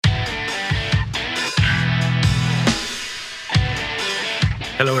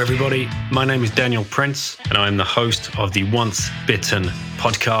Hello, everybody. My name is Daniel Prince, and I'm the host of the Once Bitten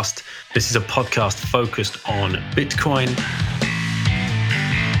podcast. This is a podcast focused on Bitcoin.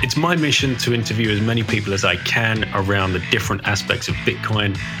 It's my mission to interview as many people as I can around the different aspects of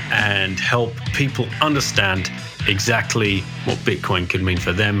Bitcoin and help people understand exactly what Bitcoin could mean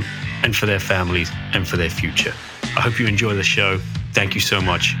for them and for their families and for their future. I hope you enjoy the show. Thank you so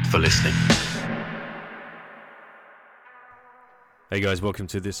much for listening. Hey guys, welcome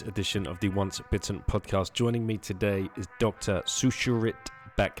to this edition of the Once Bitten podcast. Joining me today is Dr. Susharit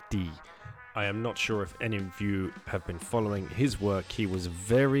Bhakdi. I am not sure if any of you have been following his work. He was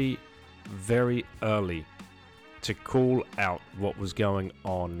very, very early to call out what was going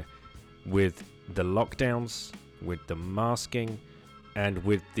on with the lockdowns, with the masking, and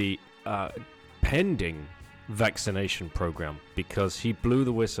with the pending vaccination program, because he blew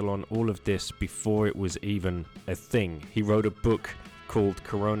the whistle on all of this before it was even a thing. He wrote a book called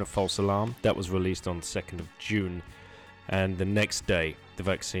Corona False Alarm that was released on 2nd of June, and the next day the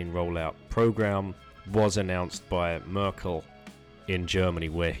vaccine rollout program was announced by Merkel in Germany,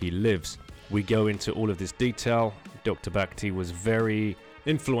 where he lives. We go into all of this detail. Dr. Bhakdi was very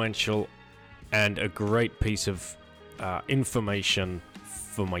influential and a great piece of information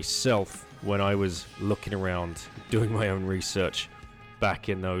for myself when I was looking around, doing my own research back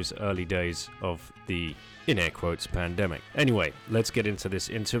in those early days of the, in air quotes, pandemic. Anyway, let's get into this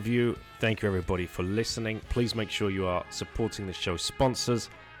interview. Thank you everybody for listening. Please make sure you are supporting the show's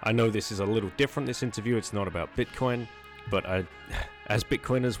sponsors. I know this is a little different, this interview. It's not about Bitcoin, but as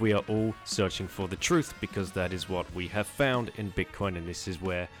Bitcoiners, we are all searching for the truth, because that is what we have found in Bitcoin, and this is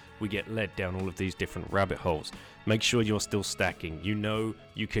where we get led down all of these different rabbit holes. Make sure you're still stacking. You know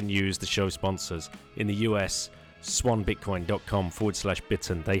you can use the show sponsors. In the US,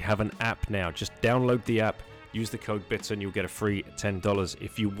 swanbitcoin.com/bitten. They have an app now. Just download the app, use the code BITTEN, you'll get a free $10.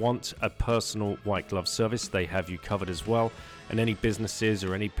 If you want a personal white glove service, they have you covered as well. And any businesses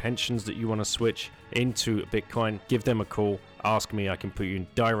or any pensions that you want to switch into Bitcoin, give them a call. Ask me. I can put you in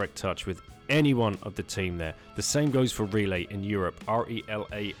direct touch with any one of the team there. The same goes for Relay in Europe,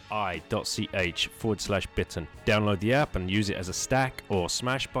 relai.ch/bitten. Download the app and use it as a stack or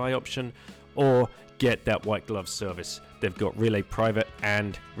smash buy option, or get that white glove service. They've got Relay Private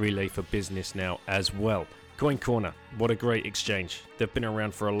and Relay for Business now as well. Coin Corner, what a great exchange. They've been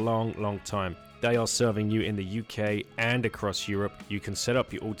around for a long, long time. They are serving you in the UK and across Europe. You can set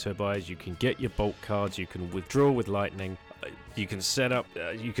up your auto buys, you can get your bulk cards, you can withdraw with Lightning, you can set up,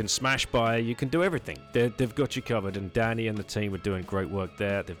 you can smash buy, you can do everything. They've got you covered, and Danny and the team are doing great work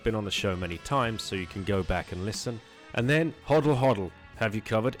there. They've been on the show many times, so you can go back and listen. And then Hodl Hodl have you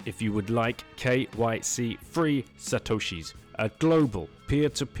covered if you would like KYC free Satoshis, a global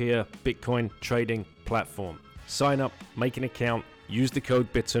peer-to-peer Bitcoin trading platform. Sign up, make an account, use the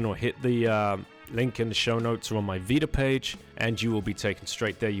code BITTEN, or hit the link in the show notes or on my Vita page, and you will be taken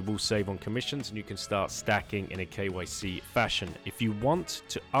straight there. You will save on commissions, and you can start stacking in a KYC fashion. If you want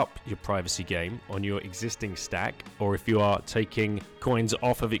to up your privacy game on your existing stack, or if you are taking coins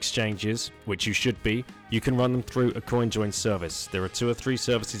off of exchanges, which you should be, you can run them through a CoinJoin service. There are 2 or 3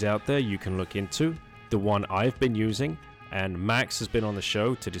 services out there you can look into. The one I've been using, and Max has been on the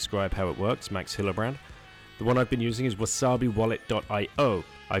show to describe how it works, Max Hillebrand. The one I've been using is wasabiwallet.io.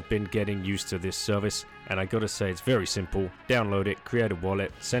 I've been getting used to this service, and I gotta say it's very simple. Download it, create a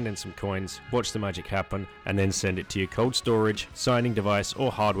wallet, send in some coins, watch the magic happen, and then send it to your cold storage, signing device, or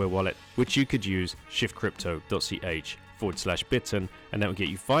hardware wallet, which you could use shiftcrypto.ch/bitten, and that will get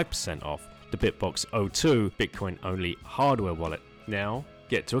you 5% off the Bitbox O2 Bitcoin only hardware wallet. Now,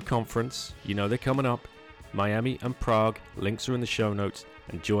 get to a conference, you know they're coming up, Miami and Prague, links are in the show notes,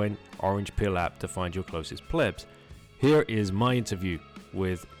 and join Orange Pill app to find your closest plebs. Here is my interview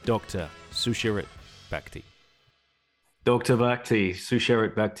with Dr. Susharit Bhakdi. Dr. Bhakdi,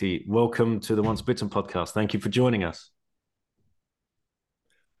 Susharit Bhakdi, welcome to the Once Bitten podcast. Thank you for joining us.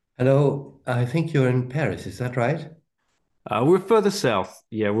 Hello, I think you're in Paris, is that right? We're further south.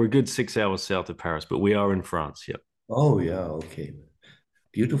 Yeah, we're a good 6 hours south of Paris, but we are in France, yeah. Oh, yeah, okay.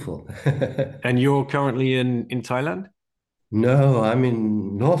 Beautiful. And you're currently in Thailand? No, I'm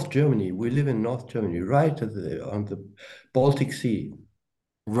in North Germany. We live in North Germany, right on the Baltic Sea.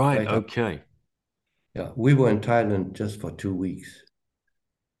 Right, Right up. okay. Yeah, we were in Thailand just for 2 weeks.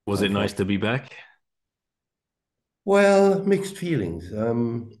 Was it nice to be back? Well, mixed feelings.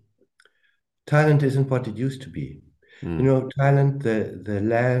 Thailand isn't what it used to be. You know, Thailand, the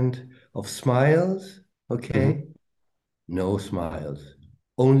land of smiles, okay? No smiles,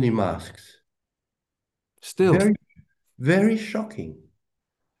 only masks. Still. Very, very shocking.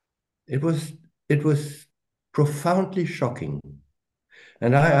 It was profoundly shocking.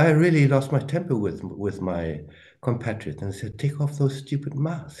 And I really lost my temper with my compatriot and said, take off those stupid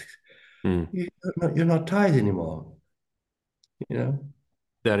masks. Mm. You're not tied anymore, you know?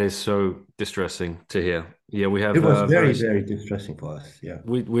 That is so distressing to hear. Yeah, we It have was very very, very distressing for us. Yeah.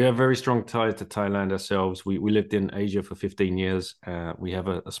 we have very strong ties to Thailand ourselves. We lived in Asia for 15 years. We have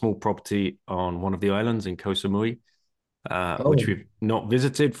a small property on one of the islands in Koh Samui, which Oh, we've not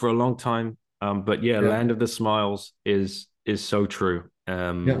visited for a long time. But yeah, yeah. Land of the Smiles is so true.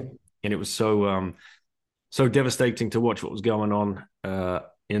 Yeah. And it was so devastating to watch what was going on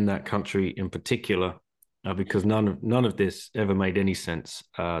in that country in particular, because none of this ever made any sense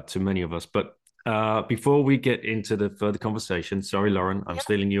to many of us. But before we get into the further conversation, sorry, Lauren, I'm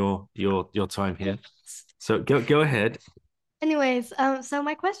stealing your time here. So go ahead. Anyways, so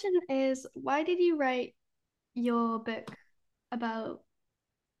my question is, why did you write your book about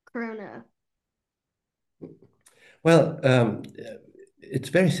Corona? Well, it's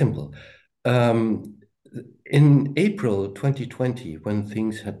very simple. Um, in April 2020, when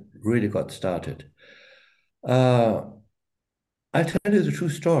things had really got started, uh, I'll tell you the true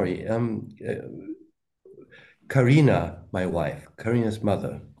story. Karina, my wife, Karina's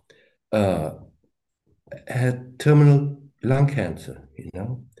mother, uh, had terminal lung cancer,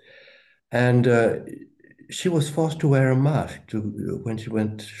 and she was forced to wear a mask when she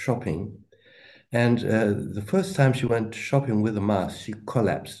went shopping. And the first time she went shopping with a mask, she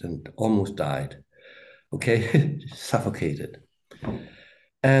collapsed and almost died. Okay, suffocated.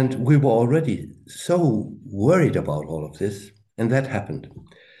 And we were already so worried about all of this, and that happened.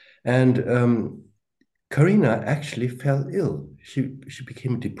 And Karina actually fell ill. She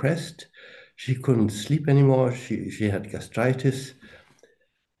became depressed. She couldn't sleep anymore. She had gastritis,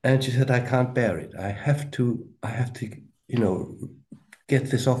 and she said, "I can't bear it. I have to,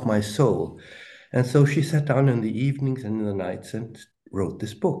 get this off my soul." And so she sat down in the evenings and in the nights and wrote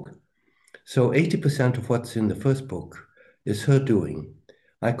this book. So 80% of what's in the first book is her doing.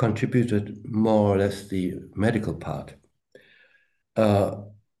 I contributed more or less the medical part. Uh,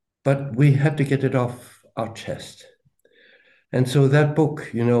 but we had to get it off our chest. And so that book,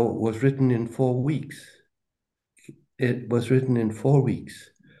 was written in 4 weeks. It was written in 4 weeks,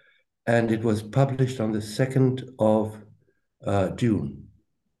 and it was published on the 2nd of June,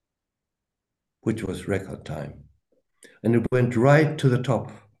 which was record time. And it went right to the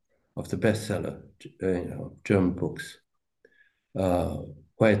top of the bestseller, German books,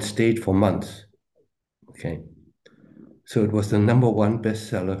 where it stayed for months. Okay. So it was the number one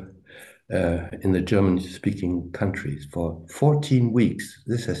bestseller in the German-speaking countries for 14 weeks.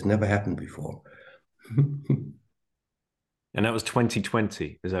 This has never happened before. And that was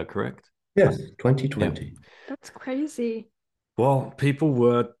 2020. Is that correct? Yes, Yeah. 2020. That's crazy. Well, people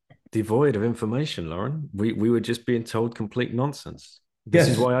were devoid of information, Lauren. We were just being told complete nonsense. This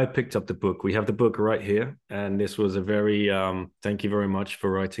is Yes. why I picked up the book. We have the book right here, and this was a very thank you very much for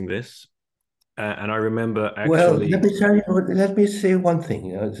writing this. And I remember Well, actually, let me say one thing,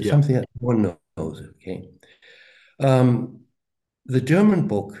 yeah, something that one knows, okay? Um, the German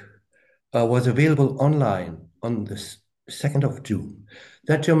book was available online on the 2nd of June.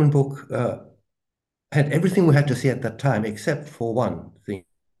 That German book had everything we had to say at that time, except for one thing.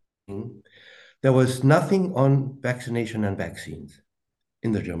 There was nothing on vaccination and vaccines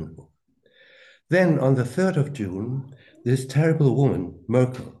in the German book. Then on the 3rd of June, this terrible woman,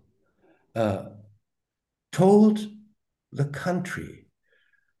 Merkel, told the country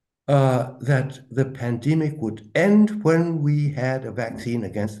that the pandemic would end when we had a vaccine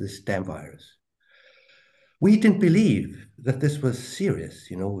against this damn virus. We didn't believe that this was serious,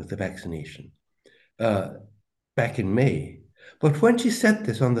 with the vaccination back in May. But when she said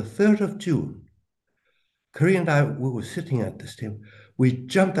this on the 3rd of June, Korea and I, we were sitting at this table. We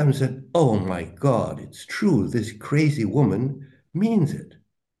jumped up and said, "Oh my God, it's true. This crazy woman means it.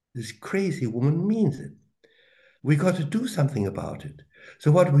 This crazy woman means it. We got to do something about it."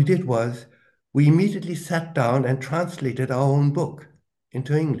 So what we did was we immediately sat down and translated our own book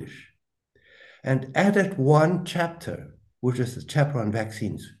into English and added one chapter, which is the chapter on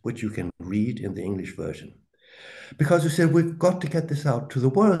vaccines, which you can read in the English version. Because we said we've got to get this out to the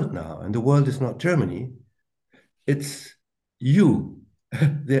world now, and the world is not Germany, it's you,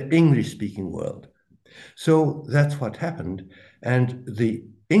 the English-speaking world. So that's what happened. And the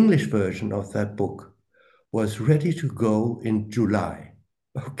English version of that book was ready to go in July,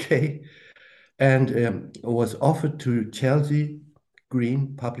 okay? And was offered to Chelsea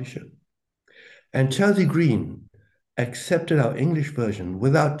Green publisher. And Chelsea Green accepted our English version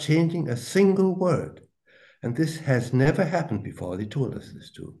without changing a single word. And this has never happened before. They told us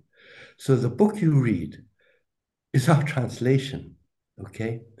this too. So the book you read is our translation,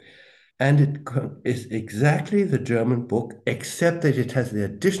 okay? And it is exactly the German book, except that it has the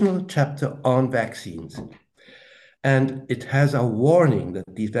additional chapter on vaccines. And it has a warning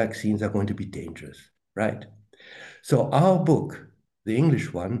that these vaccines are going to be dangerous, right? So our book, the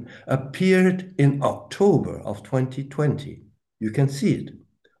English one, appeared in October of 2020. You can see it,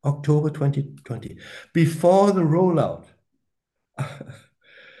 October 2020, before the rollout,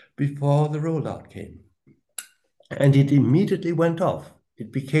 before the rollout came. And it immediately went off.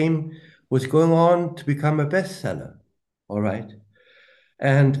 It was going on to become a bestseller, all right?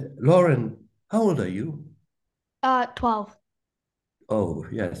 And Lauren, how old are you? 12. Oh,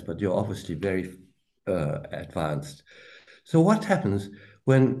 yes, but you're obviously very advanced. So what happens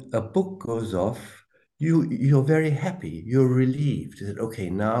when a book goes off? You're very happy. You're relieved that okay,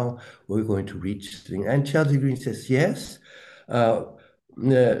 now we're going to reach thing. And Chelsea Green says yes. Uh,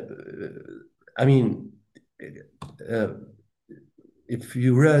 uh, I mean, uh, if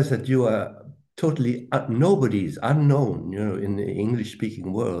you realize that you are totally nobody's unknown, in the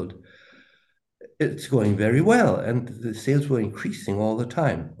English-speaking world, it's going very well, and the sales were increasing all the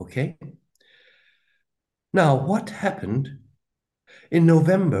time. Okay. Now, what happened in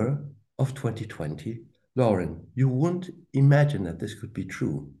November of 2020? Lauren, you wouldn't imagine that this could be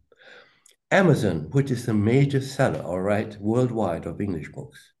true. Amazon, which is the major seller, all right, worldwide of English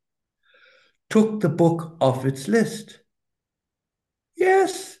books, took the book off its list.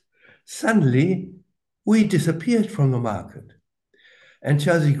 Yes, suddenly we disappeared from the market. And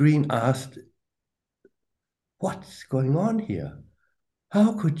Chelsea Green asked, what's going on here?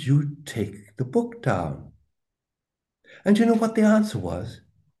 How could you take the book down? And you know what the answer was?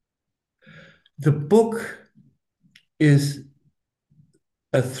 The book is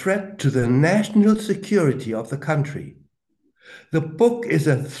a threat to the national security of the country. The book is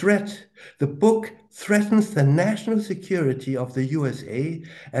a threat. The book threatens the national security of the USA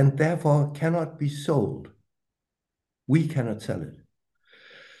and therefore cannot be sold. We cannot sell it.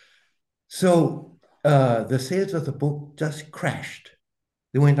 So the sales of the book just crashed.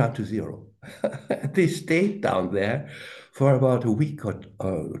 They went down to zero. They stayed down there for about a week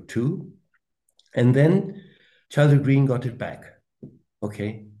or two. And then Chelsea Green got it back.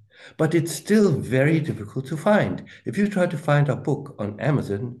 Okay. But it's still very difficult to find. If you try to find a book on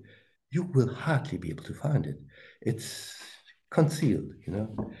Amazon, you will hardly be able to find it. It's concealed,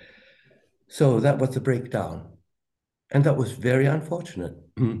 So that was the breakdown. And that was very unfortunate.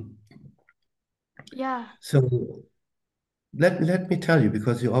 Yeah. So let me tell you,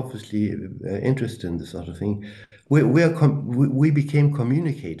 because you're obviously interested in this sort of thing, we became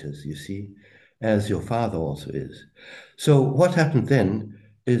communicators, you see, as your father also is. So what happened then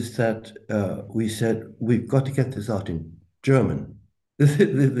is that we said, we've got to get this out in German,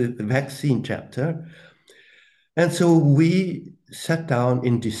 the vaccine chapter. And so we sat down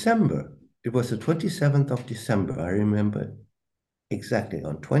in December. It was the 27th of December, I remember exactly,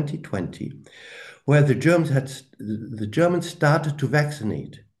 on 2020, where the Germans started to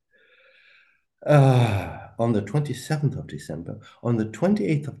vaccinate. On the 27th of December, on the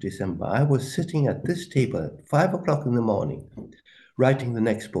 28th of December, I was sitting at this table at 5 o'clock in the morning, writing the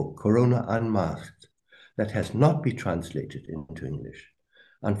next book, Corona Unmasked, that has not been translated into English,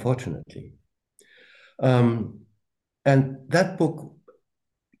 unfortunately. And that book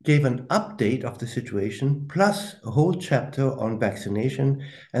gave an update of the situation, plus a whole chapter on vaccination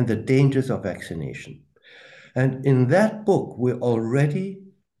and the dangers of vaccination. And in that book, we already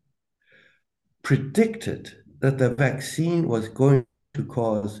predicted that the vaccine was going to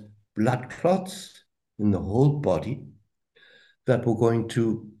cause blood clots in the whole body that were going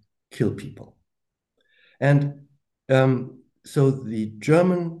to kill people. And so the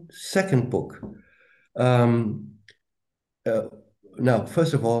German second book, now,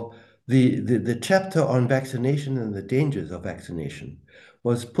 first of all, the chapter on vaccination and the dangers of vaccination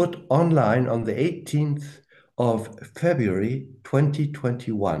was put online on the 18th of February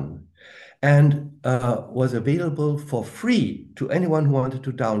 2021 and was available for free to anyone who wanted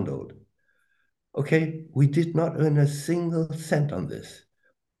to download. Okay, we did not earn a single cent on this.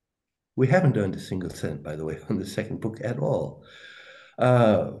 We haven't earned a single cent, by the way, on the second book at all,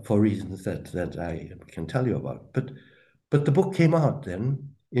 for reasons that I can tell you about. But the book came out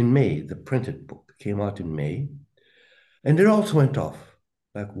then in May, the printed book came out in May, and it also went off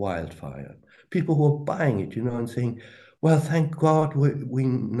like wildfire. People were buying it, and saying, well, thank God we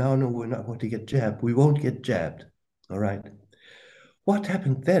now know we're not going to get jabbed. We won't get jabbed, all right? What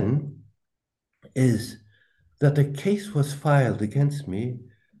happened then is that a case was filed against me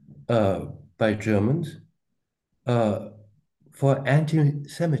by Germans for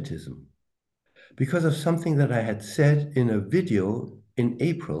anti-Semitism because of something that I had said in a video in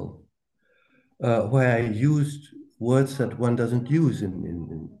April where I used words that one doesn't use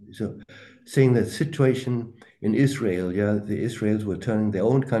so saying that situation in Israel, yeah, the Israelis were turning their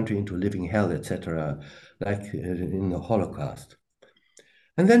own country into a living hell, etc., like in the Holocaust.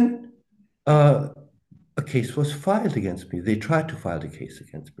 And then a case was filed against me. They tried to file a case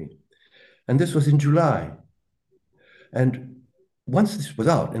against me. And this was in July. And once this was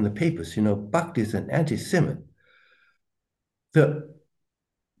out in the papers, Bakht is an anti-Semite, the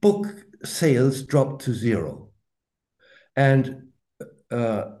book sales dropped to zero. And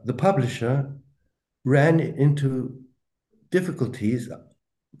the publisher ran into difficulties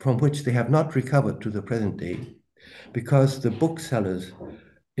from which they have not recovered to the present day, because the booksellers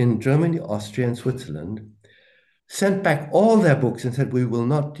in Germany, Austria, and Switzerland sent back all their books and said, we will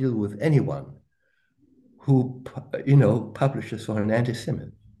not deal with anyone who, publishes for an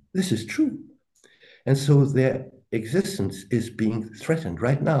anti-Semite. This is true. And so their existence is being threatened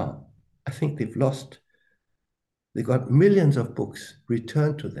right now. I think they got millions of books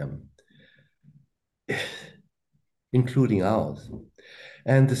returned to them, including ours.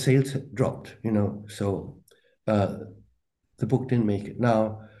 And the sales dropped, so the book didn't make it.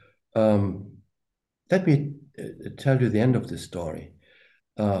 Now, let me tell you the end of the story.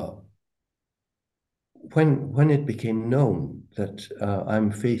 When it became known that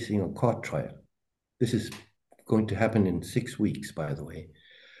I'm facing a court trial, this is going to happen in 6 weeks, by the way.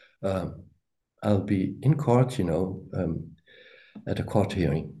 I'll be in court, at a court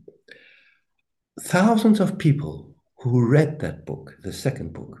hearing. Thousands of people who read that book, the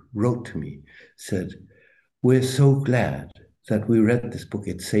second book, wrote to me, said, we're so glad that we read this book.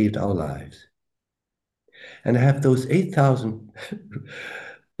 It saved our lives. And I have those 8,000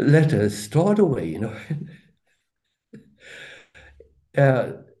 letters stored away,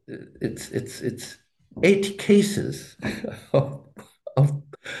 it's 8 cases of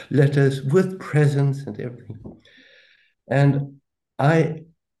letters with presents and everything. And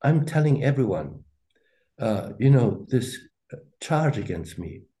I'm telling everyone, this charge against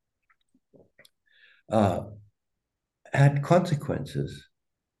me had consequences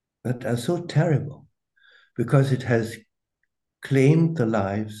that are so terrible, because it has claimed the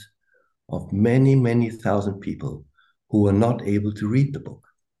lives of many, many thousand people who were not able to read the book.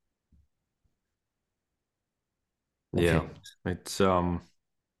 Okay. Yeah, it's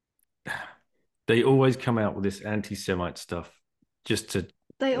they always come out with this anti-Semite stuff just to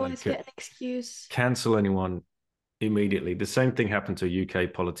they always get an excuse, cancel anyone immediately. The same thing happened to a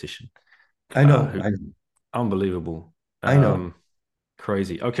UK politician. I know. Unbelievable. I know.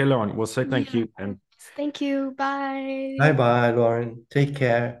 Crazy. Okay, Lauren, we'll say thank you. And thank you. Bye. Bye, Lauren. Take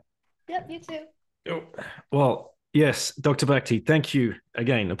care. Yep, you too. Oh, well, yes, Dr. Bhakdi, thank you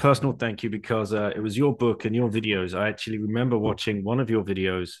again. A personal thank you, because it was your book and your videos. I actually remember watching one of your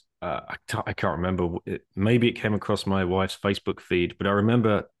videos. I can't remember. Maybe it came across my wife's Facebook feed, but I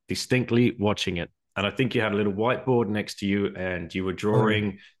remember distinctly watching it. And I think you had a little whiteboard next to you, and you were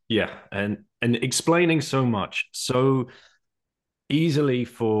drawing, and explaining so much, so easily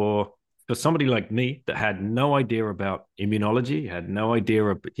for somebody like me that had no idea about immunology, had no idea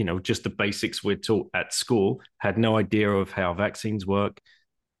of, just the basics we're taught at school, had no idea of how vaccines work.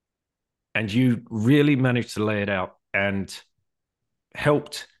 And you really managed to lay it out and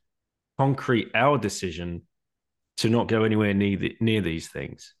helped concrete our decision to not go anywhere near these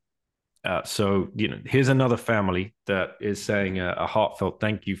things. So, here's another family that is saying a heartfelt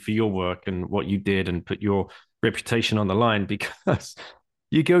thank you for your work and what you did, and put your reputation on the line, because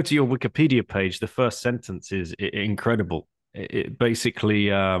you go to your Wikipedia page, the first sentence is incredible. It basically,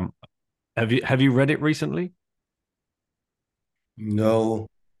 have you read it recently? No,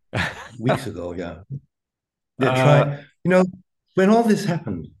 weeks ago, yeah. They tried, when all this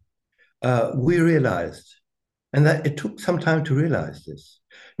happened, we realized, and that it took some time to realize this.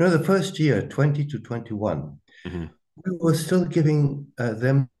 The first year, 20 to 21, we were still giving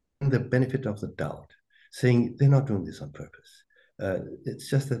them the benefit of the doubt, saying they're not doing this on purpose. It's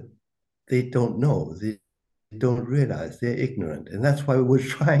just that they don't know, they don't realize, they're ignorant. And that's why we're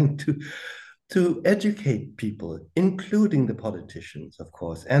trying to educate people, including the politicians, of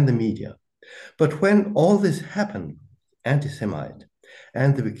course, and the media. But when all this happened, anti-Semite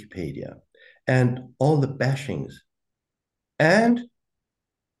and the Wikipedia and all the bashings, and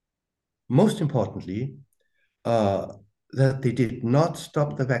most importantly, that they did not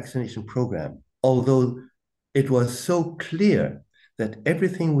stop the vaccination program, although it was so clear that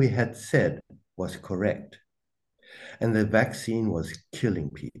everything we had said was correct. And the vaccine was killing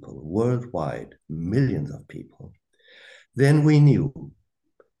people worldwide, millions of people. Then we knew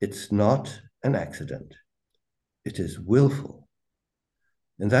it's not an accident. It is willful.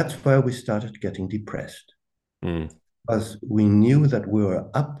 And that's why we started getting depressed, Mm. because we knew that we were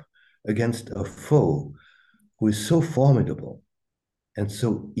up against a foe who is so formidable and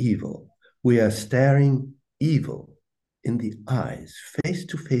so evil. We are staring evil in the eyes, face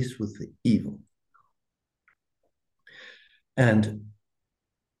to face with the evil. And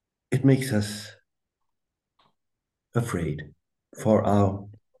it makes us afraid for our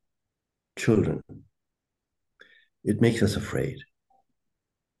children. It makes us afraid.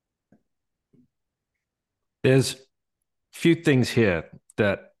 There's a few things here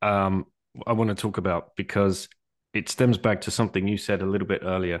that I want to talk about because it stems back to something you said a little bit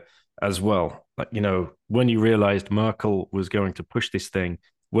earlier as well. Like, you know, when you realized Merkel was going to push this thing,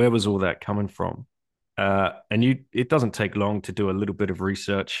 where was all that coming from? It doesn't take long to do a little bit of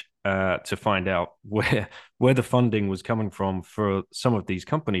research to find out where the funding was coming from for some of these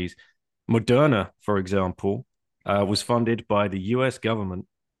companies. Moderna, for example, was funded by the US government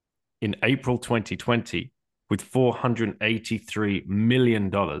in April 2020 with $483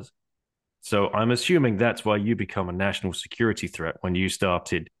 million. So I'm assuming that's why you become a national security threat when you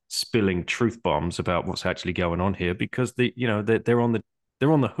started spilling truth bombs about what's actually going on here, because they're on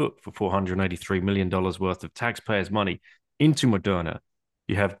the hook for $483 million worth of taxpayers' money into Moderna.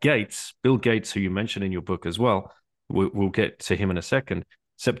 You have Gates, Bill Gates, who you mentioned in your book as well. We'll get to him in a second.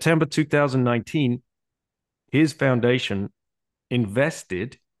 September 2019, his foundation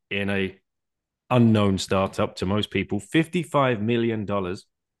invested in a unknown startup to most people, $55 million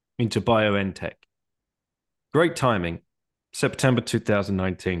into BioNTech. Great timing, September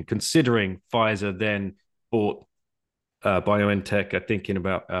 2019, considering Pfizer then bought BioNTech, I think in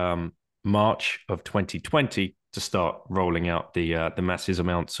about March of 2020 to start rolling out the massive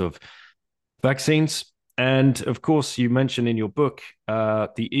amounts of vaccines. And of course, you mentioned in your book,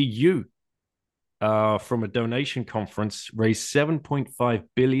 the EU from a donation conference raised 7.5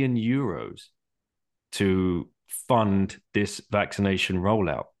 billion euros to fund this vaccination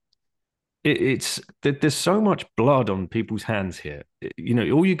rollout. There's so much blood on people's hands here. You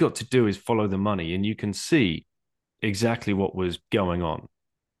know, all you got to do is follow the money, and you can see exactly what was going on.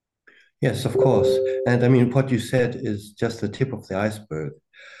 Yes, of course. And I mean, what you said is just the tip of the iceberg.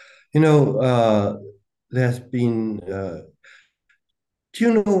 You know, there's been, do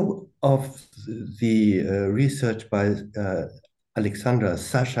you know of the research by Alexandra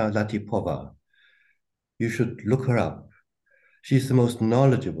Sasha Latipova? You should look her up. She's the most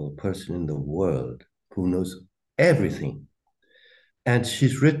knowledgeable person in the world who knows everything. And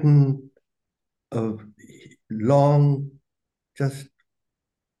she's written a long, just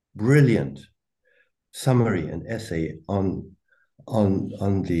brilliant summary and essay on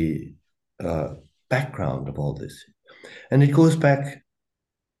the background of all this. And it goes back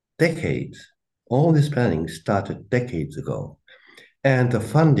decades. All this planning started decades ago. And the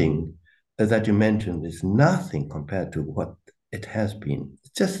funding that you mentioned is nothing compared to what it has been.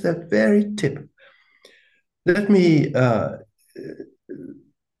 It's just that very tip. Let me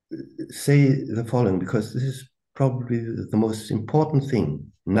say the following, because this is probably the most important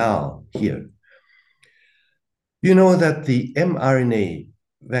thing now here. You know that the mRNA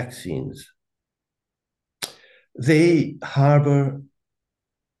vaccines, they harbor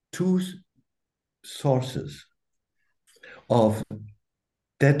two sources of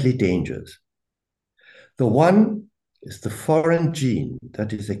deadly dangers. The one is the foreign gene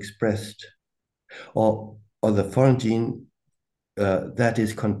that is expressed, or the foreign gene that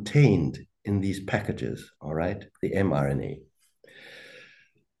is contained in these packages, all right, the mRNA.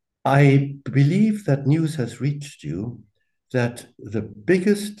 I believe that news has reached you that the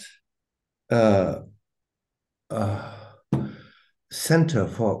biggest center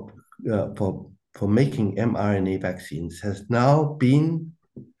for making mRNA vaccines has now been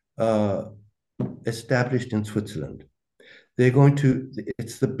established in Switzerland.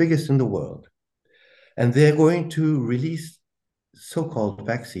 It's the biggest in the world, and they're going to release so-called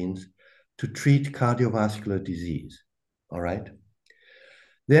vaccines to treat cardiovascular disease. All right.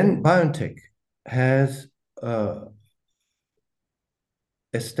 Then BioNTech has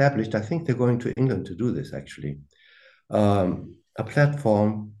established, I think they're going to England to do this actually, a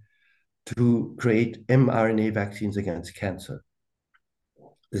platform to create mRNA vaccines against cancer.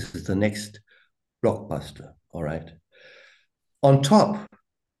 This is the next blockbuster, all right? On top,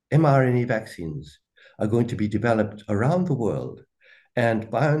 mRNA vaccines are going to be developed around the world, and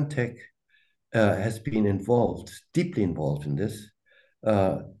BioNTech has been involved, deeply involved in this,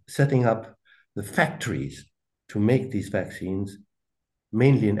 setting up the factories to make these vaccines,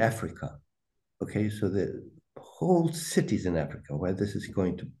 mainly in Africa. Okay, so the whole cities in Africa where this is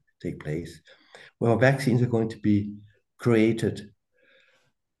going to take place, where vaccines are going to be created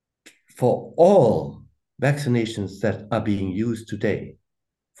for all vaccinations that are being used today,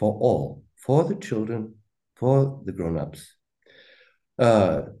 for all, for the children, for the grown-ups,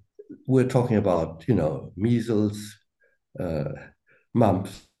 we're talking about, measles, uh,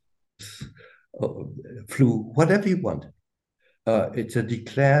 mumps, uh, flu, whatever you want. It's a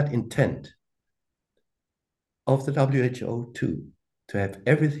declared intent of the WHO too, to have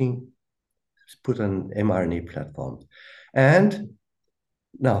everything put on mRNA platforms. And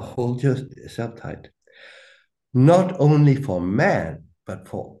now hold yourself tight. Not only for man, but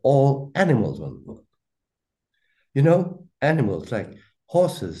for all animals on the world. Animals like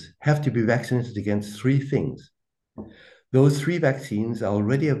horses have to be vaccinated against 3 things. Those 3 vaccines are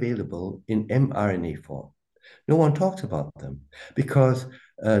already available in mRNA form. No one talks about them because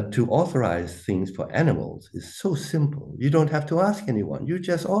to authorize things for animals is so simple. You don't have to ask anyone. You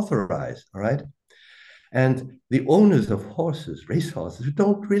just authorize, all right? And the owners of horses, race horses,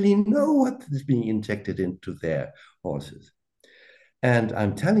 don't really know what is being injected into their horses. And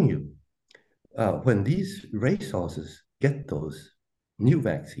I'm telling you, when these race horses get those new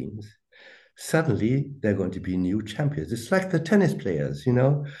vaccines, suddenly they're going to be new champions. It's like the tennis players,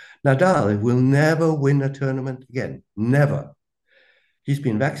 Nadal will never win a tournament again, never. He's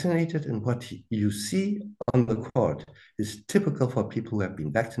been vaccinated, and what you see on the court is typical for people who have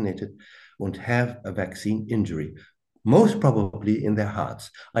been vaccinated and have a vaccine injury, most probably in their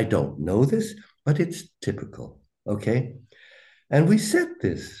hearts. I don't know this, but it's typical, okay? And we said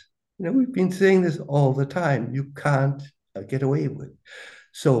this, we've been saying this all the time. You can't get away with it.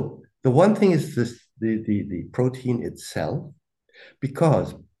 So the one thing is the protein itself,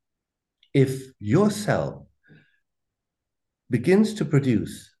 because if your cell begins to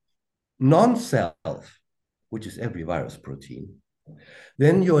produce non-self, which is every virus protein,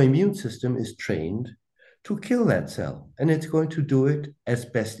 then your immune system is trained to kill that cell, and it's going to do it as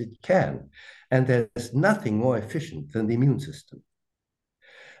best it can. And there's nothing more efficient than the immune system.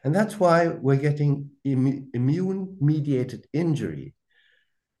 And that's why we're getting immune-mediated injury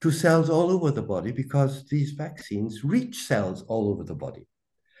to cells all over the body, because these vaccines reach cells all over the body.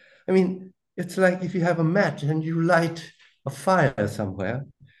 I mean, it's like if you have a match and you light a fire somewhere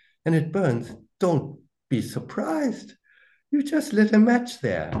and it burns, don't be surprised. You just lit a match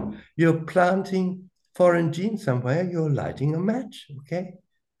there. You're planting foreign genes somewhere, you're lighting a match, okay?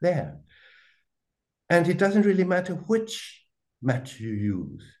 There. And it doesn't really matter which match you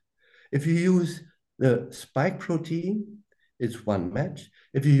use. If you use the spike protein, it's one match.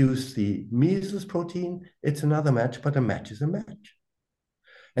 If you use the measles protein, it's another match, but a match is a match.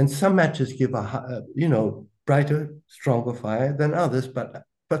 And some matches give a brighter, stronger fire than others, but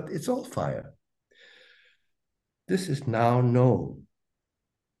it's all fire. This is now known,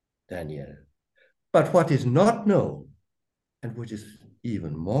 Daniel. But what is not known, and which is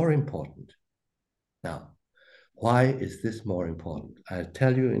even more important. Now, why is this more important? I'll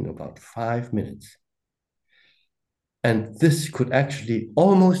tell you in about 5 minutes. And this could actually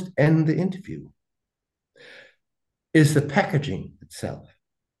almost end the interview, is the packaging itself.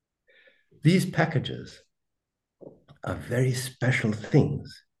 These packages are very special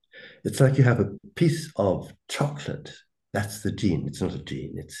things. It's like you have a piece of chocolate. That's the gene. It's not a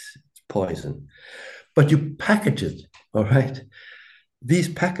gene, it's poison. But you package it, all right? These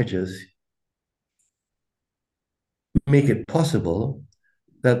packages make it possible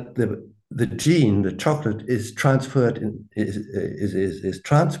that the gene, the chocolate, is transported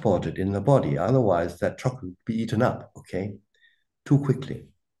in the body. Otherwise, that chocolate would be eaten up, okay, too quickly.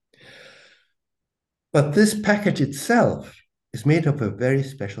 But this package itself is made of a very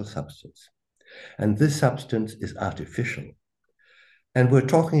special substance. And this substance is artificial. And we're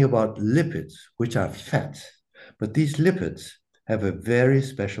talking about lipids, which are fats. But these lipids have a very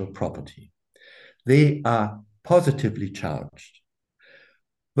special property. They are positively charged.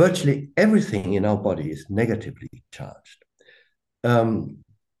 Virtually everything in our body is negatively charged.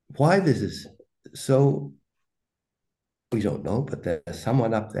 Why this is so, we don't know, but there's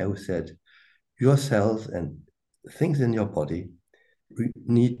someone up there who said, your cells and things in your body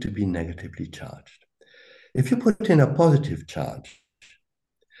need to be negatively charged. If you put in a positive charge,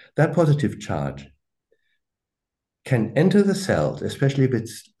 that positive charge can enter the cells, especially if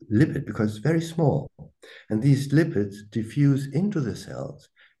it's lipid, because it's very small. And these lipids diffuse into the cells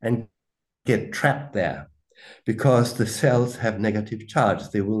and get trapped there because the cells have negative charge.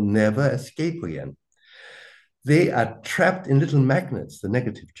 They will never escape again. They are trapped in little magnets, the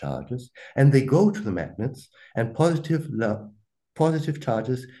negative charges, and they go to the magnets, and positive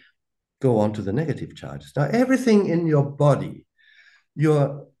charges go on to the negative charges. Now, everything in your body,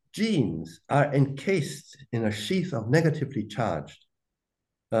 your genes are encased in a sheath of negatively charged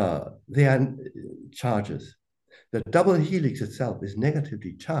they are charges. The double helix itself is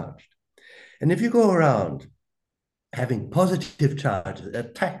negatively charged. And if you go around having positive charges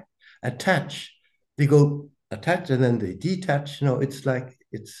attach, they go attach and then they detach. It's like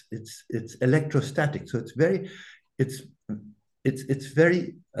it's electrostatic. So it's very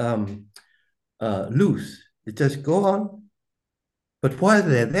loose. It just go on. But while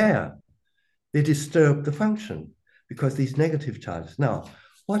they're there, they disturb the function because these negative charges. Now,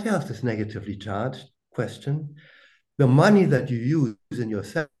 what else is negatively charged? Question. The money that you use in your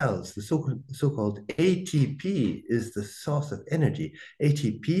cells, the so-called ATP, is the source of energy.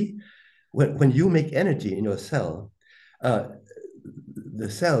 ATP, when you make energy in your cell, the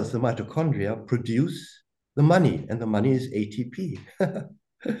cells, the mitochondria, produce the money, and the money is ATP.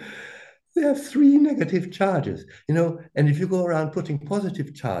 They have 3 negative charges, and if you go around putting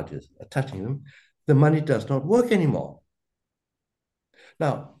positive charges, attaching them, the money does not work anymore.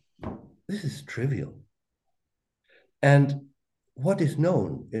 Now, this is trivial. And what is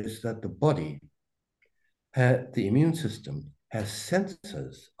known is that the body, the immune system, has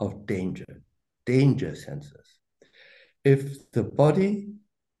sensors of danger sensors. If the body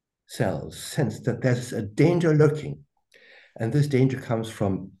cells sense that there's a danger lurking, and this danger comes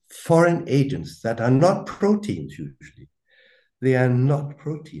from foreign agents that are not proteins usually. They are not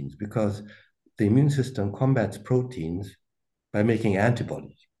proteins because the immune system combats proteins by making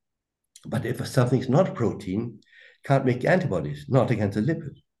antibodies. But if something's not a protein, can't make antibodies, not against a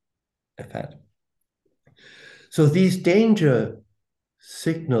lipid, a fat. So these danger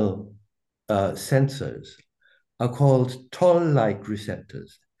signal sensors are called toll-like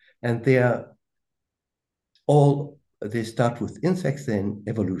receptors, and they start with insects, then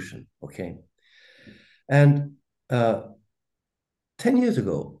evolution, okay? And 10 years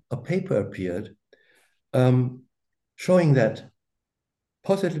ago, a paper appeared showing that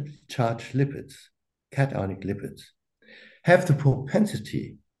positively charged lipids, cationic lipids, have the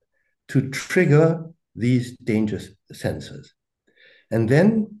propensity to trigger these dangerous sensors. And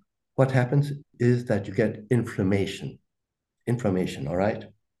then what happens is that you get inflammation, all right?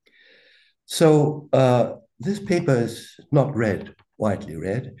 So this paper is not widely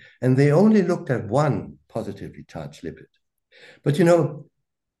read, and they only looked at one positively charged lipid. But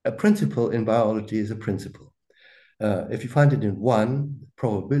a principle in biology is a principle. If you find it in one, the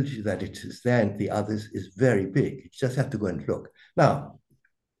probability that it is there in the others is very big. You just have to go and look. Now,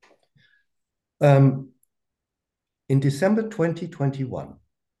 in December 2021,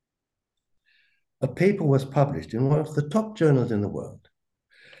 a paper was published in one of the top journals in the world.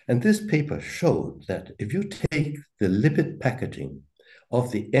 And this paper showed that if you take the lipid packaging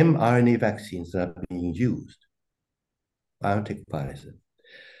of the mRNA vaccines that are being used, BioNTech, Pfizer,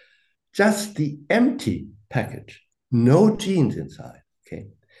 just the empty package, no genes inside, okay?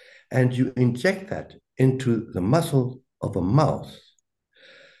 And you inject that into the muscle of a mouse,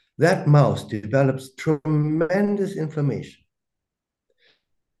 that mouse develops tremendous inflammation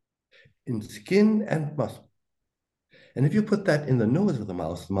in skin and muscle. And if you put that in the nose of the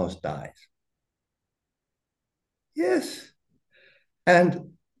mouse dies. Yes.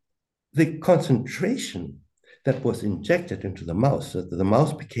 And the concentration that was injected into the mouse, so that the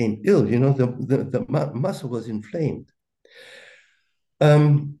mouse became ill, the muscle was inflamed,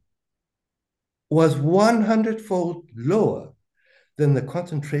 was 100-fold lower than the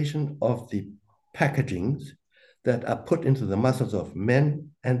concentration of the packagings that are put into the muscles of men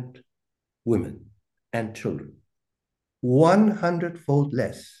and women and children. 100-fold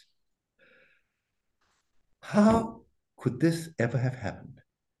less. How could this ever have happened?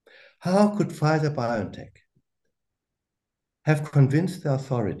 How could Pfizer-BioNTech have convinced the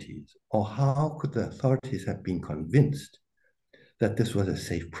authorities, or how could the authorities have been convinced that this was a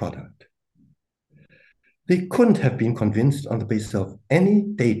safe product? They couldn't have been convinced on the basis of any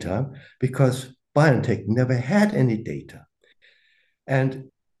data because BioNTech never had any data. And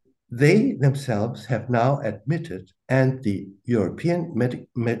they themselves have now admitted, and the European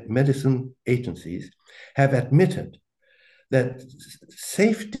medicine agencies have admitted, that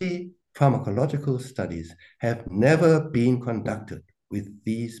safety pharmacological studies have never been conducted with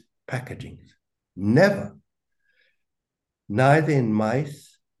these packagings. Never. Neither in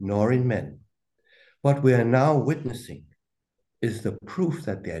mice nor in men. What we are now witnessing is the proof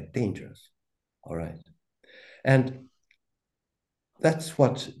that they are dangerous. All right. And that's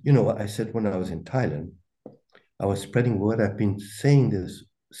what, I said when I was in Thailand. I was spreading word. I've been saying this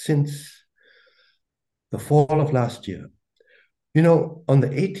since the fall of last year. On the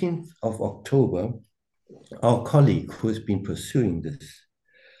 18th of October, our colleague who has been pursuing this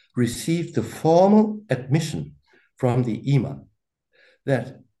received the formal admission from the EMA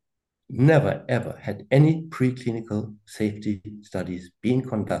that never ever had any preclinical safety studies been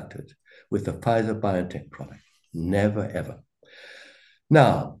conducted with the Pfizer BioNTech product. Never ever.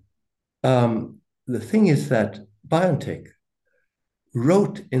 Now, the thing is that BioNTech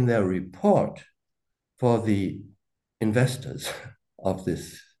wrote in their report for the investors of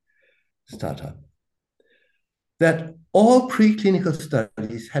this startup that all preclinical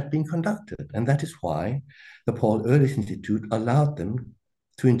studies had been conducted, and that is why the Paul Ehrlich Institute allowed them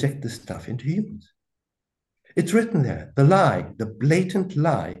to inject this stuff into humans. It's written there. The lie, the blatant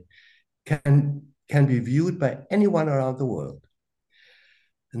lie, can be viewed by anyone around the world.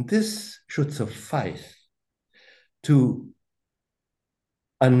 And this should suffice to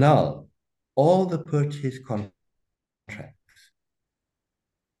annul all the purchase contracts.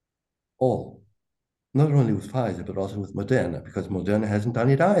 All. Not only with Pfizer, but also with Moderna, because Moderna hasn't done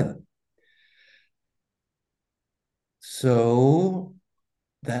it either. So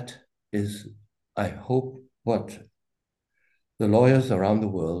that is, I hope, what the lawyers around the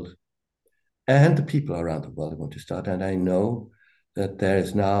world and the people around the world want to start. And I know that there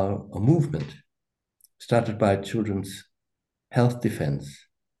is now a movement started by Children's Health Defense.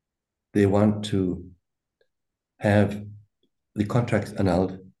 They want to have the contracts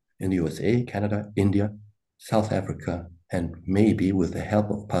annulled in the USA, Canada, India, South Africa, and maybe with the help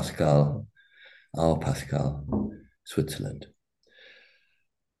of Pascal, our Pascal, Switzerland.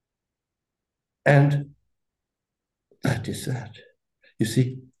 And that is that. You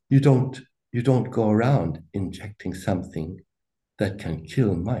see, you don't go around injecting something that can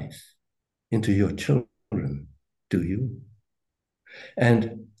kill mice into your children, do you?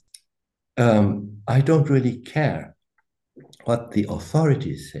 And I don't really care what the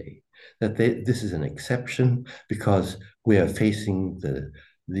authorities say, that this is an exception because we are facing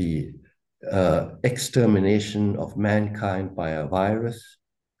the extermination of mankind by a virus,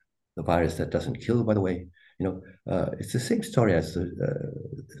 the virus that doesn't kill, by the way. It's the same story as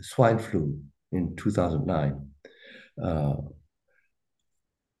the swine flu in 2009.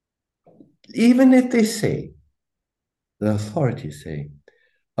 Even if they say, the authorities say,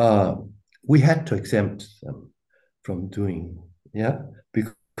 we had to exempt them from doing,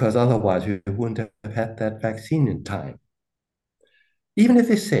 because otherwise we wouldn't have had that vaccine in time. Even if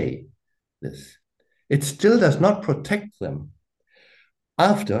they say this, it still does not protect them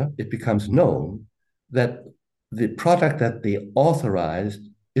after it becomes known that the product that they authorized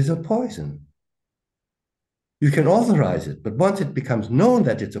is a poison. You can authorize it, but once it becomes known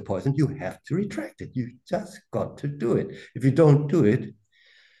that it's a poison, you have to retract it. You just got to do it. If you don't do it,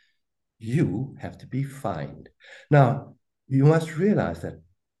 you have to be fined. Now, you must realize that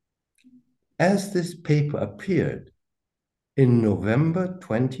as this paper appeared in November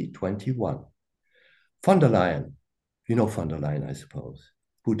 2021, von der Leyen, you know von der Leyen, I suppose.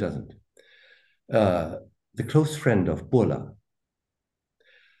 Who doesn't? The close friend of Bola,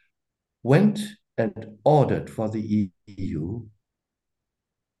 went and ordered for the EU.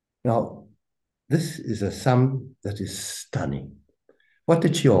 Now, this is a sum that is stunning. What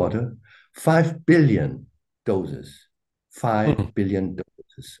did she order? 5 billion doses, 5 billion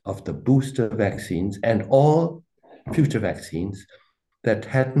doses of the booster vaccines and all future vaccines that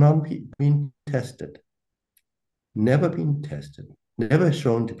had not been tested, never been tested, never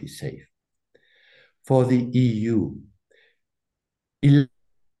shown to be safe. For the EU,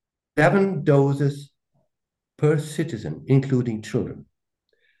 11 doses per citizen, including children.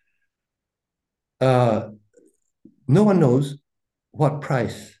 No one knows what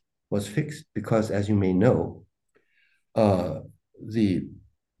price was fixed because, as you may know, the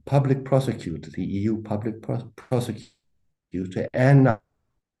public prosecutor, the EU public prosecutor, and now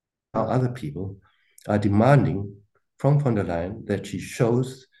other people are demanding from von der Leyen that she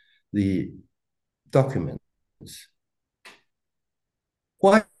shows the documents.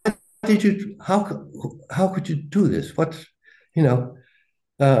 Why did you? How could you do this? But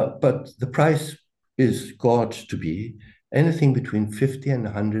the price is gorged to be anything between 50 and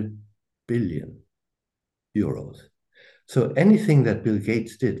 100 billion euros. So anything that Bill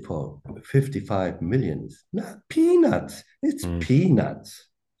Gates did for 55 million is not peanuts. It's peanuts.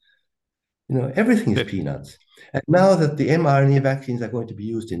 Everything is peanuts. And now that the mRNA vaccines are going to be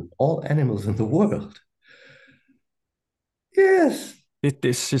used in all animals in the world, yes.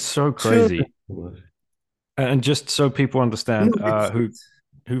 This is so crazy. And just so people understand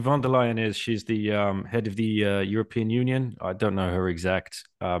who von der Leyen is, she's the head of the European Union. I don't know her exact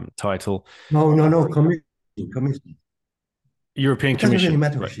title. No, Commission. European Commission. Doesn't really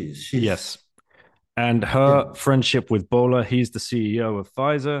matter who right. she is. Yes. And her friendship with Bola, he's the CEO of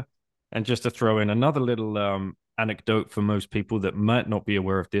Pfizer. And just to throw in another little anecdote for most people that might not be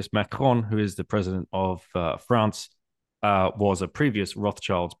aware of this. Macron, who is the president of France, was a previous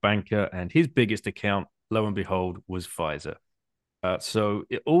Rothschild's banker, and his biggest account, lo and behold, was Pfizer.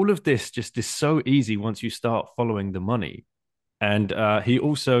 All of this just is so easy once you start following the money. And he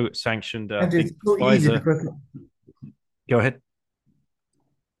also sanctioned, I And think, it's so easy Pfizer. because Go ahead.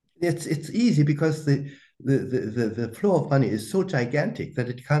 it's easy because the flow of money is so gigantic that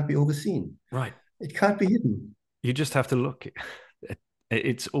it can't be overseen. Right. It can't be hidden. You just have to look.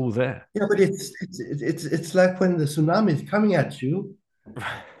 It's all there. Yeah, but it's like when the tsunami is coming at you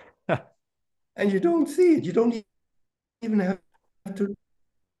and you don't see it. You don't even have to.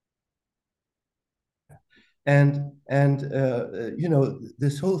 And you know,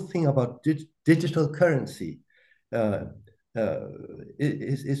 this whole thing about digital currency uh,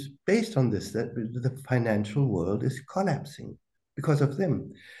 is based on this, that the financial world is collapsing because of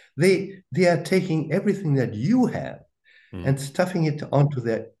them. They are taking everything that you have and stuffing it onto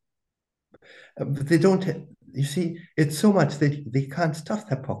their. They don't. You see, it's so much that they can't stuff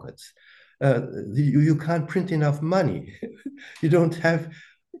their pockets. You can't print enough money. You don't have,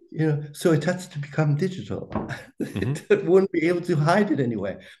 you know, so it has to become digital. It won't be able to hide it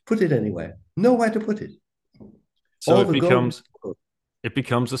anywhere, put it anywhere, nowhere to put it. So All it the gold.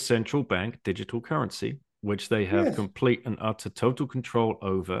 becomes a central bank digital currency, which they have Yes. complete and utter total control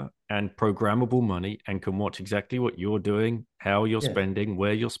over, and programmable money, and can watch exactly what you're doing, how you're Yes. spending,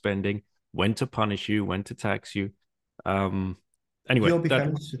 where you're spending, when to punish you, when to tax you. Um, anyway, You're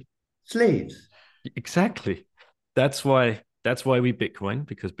becoming slaves. exactly. That's why we Bitcoin,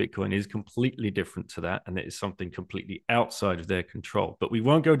 because Bitcoin is completely different to that, and it is something completely outside of their control. But we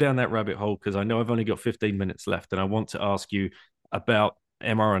won't go down that rabbit hole because I know I've only got 15 minutes left, and I want to ask you about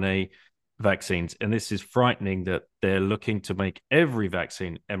mRNA vaccines. And this is frightening that they're looking to make every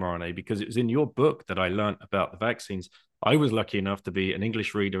vaccine mRNA, because it was in your book that I learned about the vaccines. I was lucky enough to be an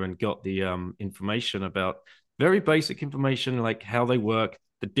English reader and got the information about very basic information, like how they work,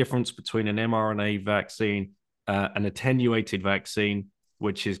 the difference between an mRNA vaccine, an attenuated vaccine,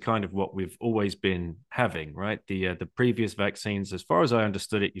 which is kind of what we've always been having, right? The previous vaccines, as far as I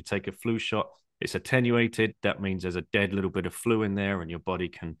understood it, you take a flu shot, it's attenuated. That means there's a dead little bit of flu in there, and your body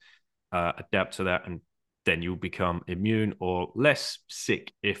can adapt to that, and then you'll become immune or less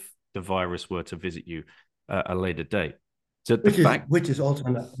sick if the virus were to visit you a later date. So the fact, Which is also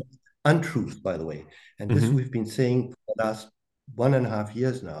an untruth, by the way. And this Mhm. we've been saying for the last 1.5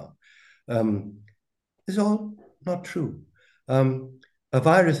 years now. Is all not true. A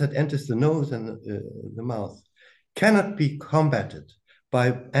virus that enters the nose and the mouth cannot be combated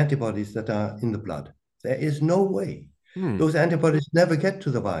by antibodies that are in the blood. There is no way. Those antibodies never get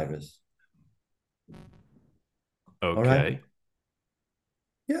to the virus. All right? Okay.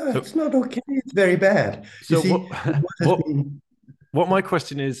 Yeah, So, it's not okay. It's very bad. You so see, what has what been what my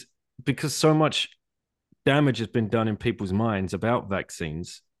question is, because so much damage has been done in people's minds about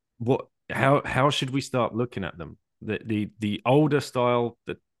vaccines, what how should we start looking at them? The older style,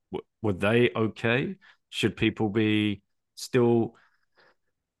 that were they okay? Should people be still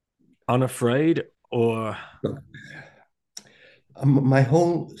unafraid, or my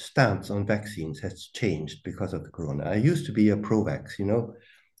whole stance on vaccines has changed because of the corona. I used to be a pro-vax, you know.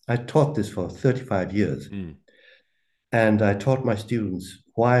 I taught this for 35 years. And I taught my students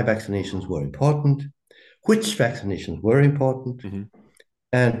why vaccinations were important, which vaccinations were important.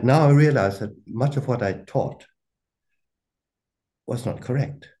 And now I realize that much of what I taught was not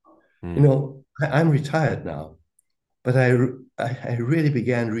correct. You know, I'm retired now, but I really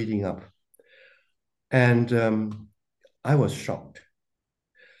began reading up. And I was shocked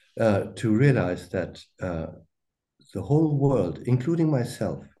to realize that the whole world, including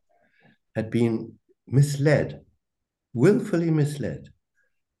myself, had been misled, willfully misled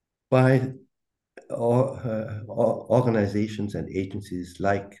by organizations and agencies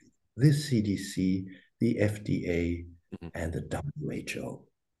like the CDC, the FDA, and the WHO.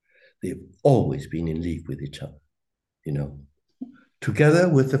 They've always been in league with each other, you know, together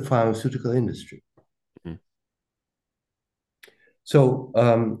with the pharmaceutical industry. So,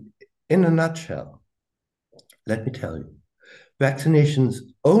 in a nutshell, let me tell you, vaccinations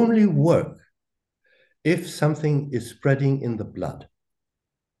only work if something is spreading in the blood.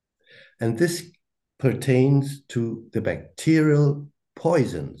 And this pertains to the bacterial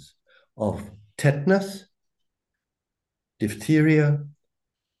poisons of tetanus, diphtheria,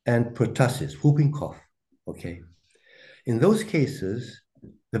 and pertussis, whooping cough. Okay. In those cases,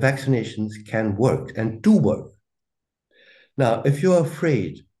 the vaccinations can work and do work. Now, if you're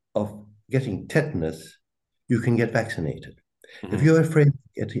afraid of getting tetanus, you can get vaccinated. If you're afraid of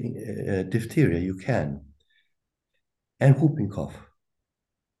getting diphtheria, you can. and whooping cough.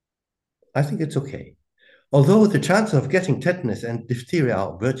 I think it's okay. Although the chances of getting tetanus and diphtheria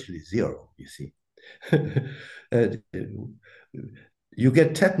are virtually zero, you see. You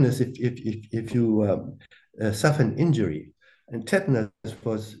get tetanus if you suffer an injury, and tetanus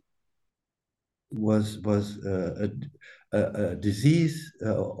was a disease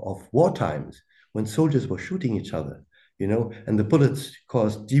of war times when soldiers were shooting each other, and the bullets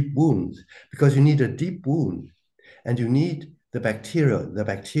caused deep wounds, because you need a deep wound and you need the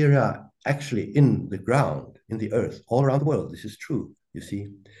bacteria actually in the ground, in the earth, all around the world. This is true, you see.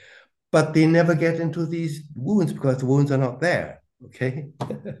 But they never get into these wounds because the wounds are not there, okay?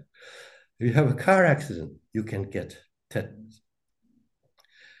 If you have a car accident, you can get tetanus.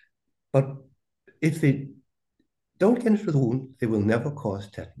 But if they don't get into the wound, they will never cause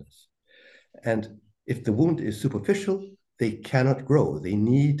tetanus. And if the wound is superficial, they cannot grow.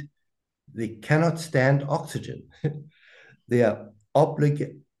 They cannot stand oxygen. They are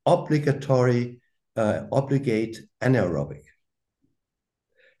obligate anaerobic.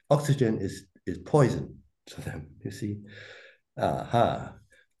 Oxygen is poison to them, you see. Aha.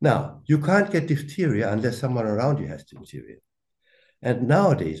 Now, you can't get diphtheria unless someone around you has diphtheria. And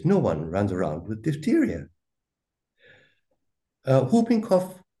nowadays, no one runs around with diphtheria. Whooping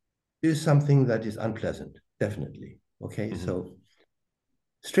cough is something that is unpleasant, definitely. Okay, so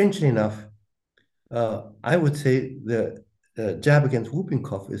strangely enough, I would say the jab against whooping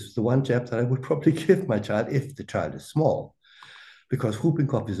cough is the one jab that I would probably give my child if the child is small, because whooping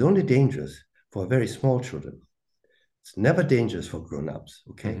cough is only dangerous for very small children. It's never dangerous for grown-ups,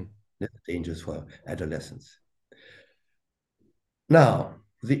 okay? Never dangerous for adolescents. Now,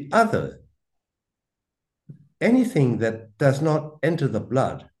 anything that does not enter the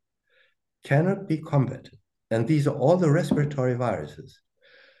blood cannot be combated. And these are all the respiratory viruses.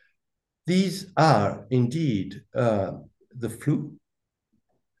 These are indeed the flu,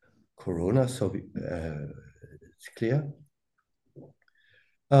 corona, so it's clear.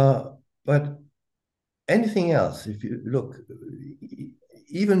 But anything else, if you look,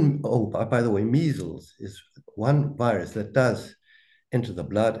 even, by the way, measles is one virus that does enter the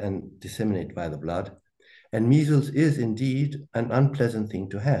blood and disseminate via the blood. And measles is indeed an unpleasant thing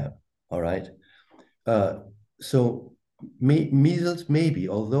to have, all right? So measles maybe,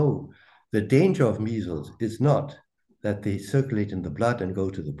 although the danger of measles is not that they circulate in the blood and go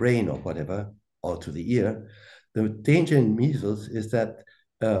to the brain or whatever, or to the ear. The danger in measles is that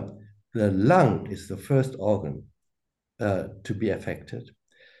the lung is the first organ to be affected.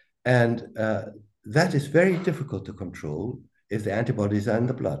 And that is very difficult to control if the antibodies are in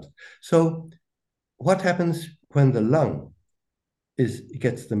the blood. So what happens when the lung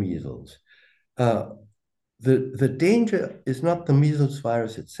gets the measles? The danger is not the measles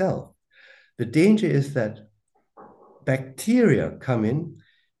virus itself. The danger is that bacteria come in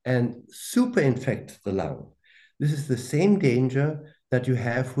and superinfect the lung. This is the same danger that you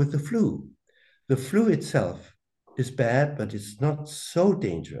have with the flu. The flu itself is bad, but it's not so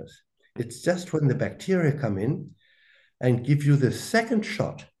dangerous. It's just when the bacteria come in and give you the second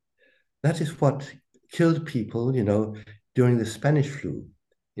shot. That is what killed people, during the Spanish flu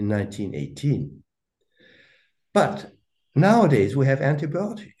in 1918. But nowadays we have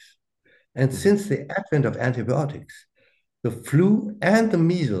antibiotics. And since the advent of antibiotics, the flu and the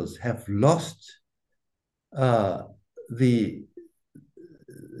measles have lost their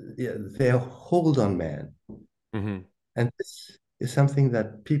hold on man. And this is something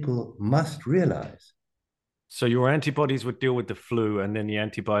that people must realize. So your antibodies would deal with the flu, and then the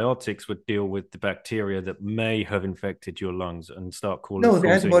antibiotics would deal with the bacteria that may have infected your lungs and start causing... No, the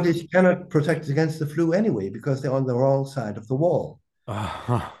antibodies cannot protect against the flu anyway, because they're on the wrong side of the wall.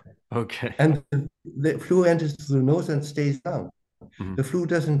 Okay. And the flu enters through the nose and stays down. The flu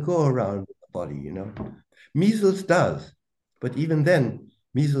doesn't go around the body, Measles does, but even then,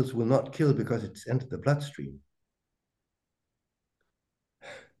 measles will not kill because it's entered the bloodstream.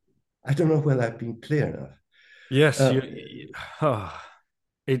 I don't know whether I've been clear enough. Yes,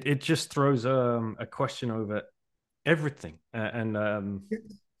 it just throws a question over everything, and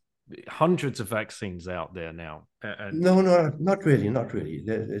hundreds of vaccines out there now. No, not really, not really.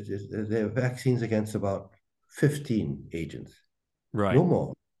 There are vaccines against about 15 agents, right? No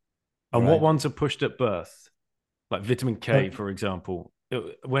more. And what ones are pushed at birth, like vitamin K, for example?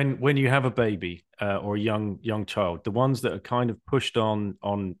 When you have a baby or a young child, the ones that are kind of pushed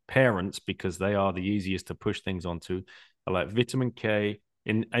on parents because they are the easiest to push things onto are like vitamin K.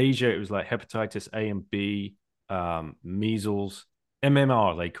 In Asia, it was like hepatitis A and B, measles,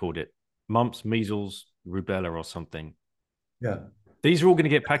 MMR they called it, mumps, measles, rubella or something. Yeah. These are all going to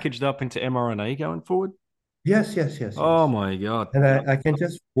get packaged up into mRNA going forward? Yes, yes, yes, Oh yes. my God. And I can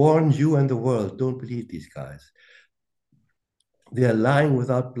just warn you and the world, don't believe these guys. They are lying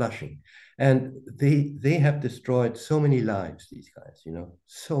without blushing. And they have destroyed so many lives, these guys,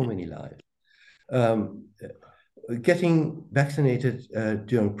 so many lives. Um, Getting vaccinated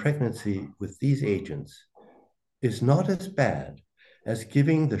during pregnancy with these agents is not as bad as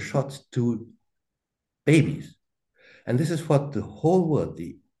giving the shots to babies. And this is what the whole world,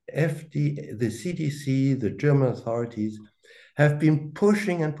 the FD, the CDC, the German authorities have been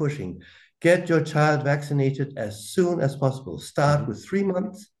pushing and pushing. Get your child vaccinated as soon as possible. Start with 3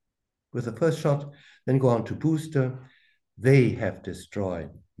 months with the first shot, then go on to booster. They have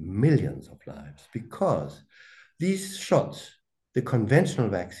destroyed millions of lives because these shots, the conventional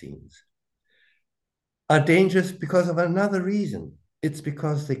vaccines, are dangerous because of another reason. It's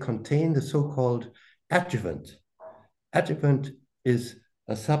because they contain the so-called adjuvant. Adjuvant is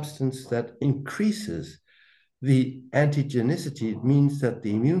a substance that increases the antigenicity. It means that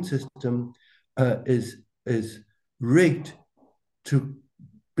the immune system is rigged to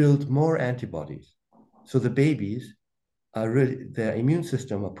build more antibodies. So the babies are really, their immune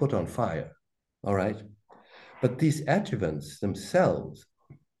system are put on fire, all right? But these adjuvants themselves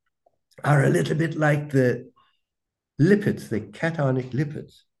are a little bit like the lipids, the cationic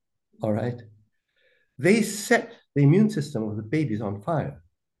lipids, all right? They set the immune system of the babies on fire.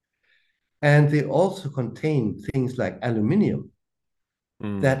 And they also contain things like aluminium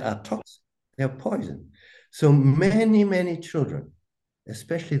that are toxic, they're poison. So many, many children,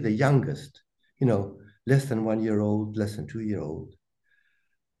 especially the youngest, less than 1 year old, less than 2 year old,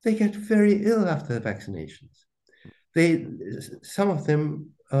 they get very ill after the vaccinations. Some of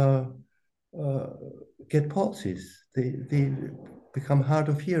them uh, get palsies. They become hard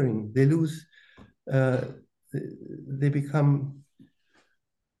of hearing. They lose. Uh, they become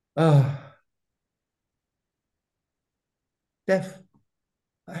uh, deaf.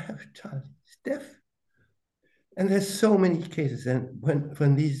 I have a child. He's deaf, and there's so many cases. And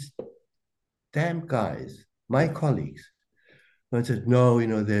when these damn guys, my colleagues, when said no,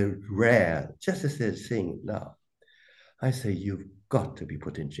 they're rare, just as they're saying it now, I say you've got to be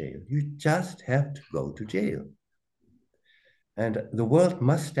put in jail. You just have to go to jail. And the world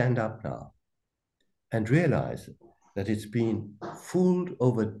must stand up now and realize that it's been fooled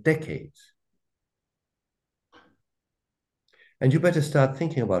over decades. And you better start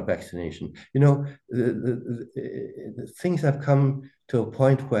thinking about vaccination. The things have come to a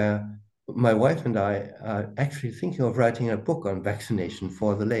point where my wife and I are actually thinking of writing a book on vaccination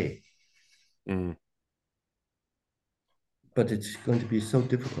for the lay. Mm. But it's going to be so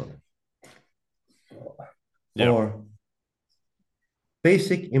difficult. Yeah. Or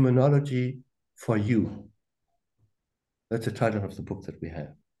basic immunology for you. That's the title of the book that we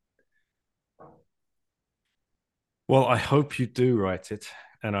have. Well, I hope you do write it,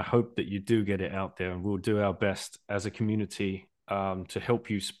 and I hope that you do get it out there, and we'll do our best as a community to help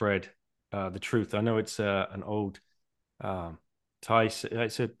you spread the truth. I know it's an old Thai.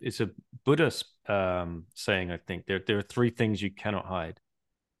 It's a Buddhist saying. I think there are three things you cannot hide: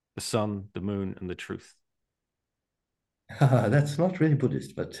 the sun, the moon, and the truth. That's not really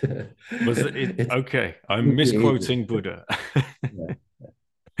Buddhist, but Was it it's okay? I'm the ages. misquoting Buddha. Yeah.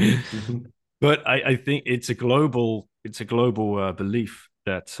 Mhm. But I think it's a global belief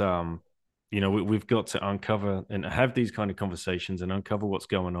that we've got to uncover and have these kind of conversations and uncover what's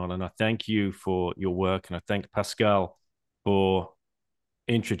going on. And I thank you for your work, and I thank Pascal for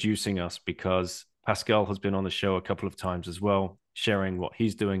introducing us, because Pascal has been on the show a couple of times as well, sharing what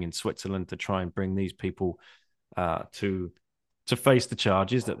he's doing in Switzerland to try and bring these people to face the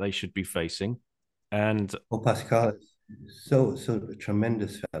charges that they should be facing. And Oh, Pascal is so a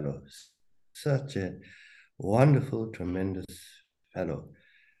tremendous fellow, such a wonderful, tremendous fellow.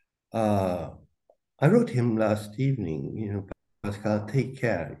 Uh, I wrote him last evening, Pascal, take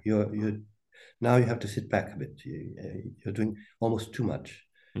care. You're now you have to sit back a bit. You're doing almost too much.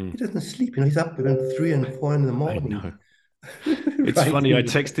 mm, He doesn't sleep. He's up around 3 and 4 in the I morning, know. It's funny. I writing the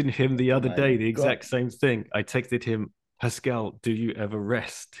book. texted him the other My day the God. exact same thing. I texted him, Pascal, do you ever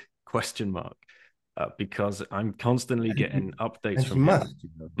rest? Question mark. Because I'm constantly getting updates And he from him. must.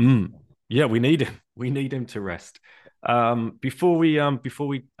 Mm. Yeah, we need him. We need him to rest. Before we Yeah.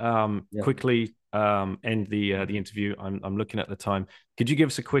 quickly end the interview, I'm looking at the time. Could you give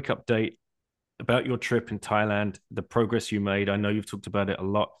us a quick update about your trip in Thailand, the progress you made? I know you've talked about it a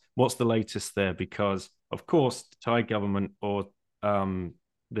lot. What's the latest there? Because of course, the Thai government or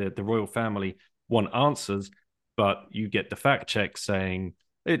the royal family want answers, but you get the fact check saying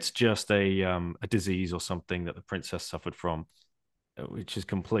it's just a disease or something that the princess suffered from, which is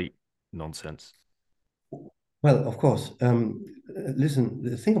complete nonsense. Well, of course. Listen,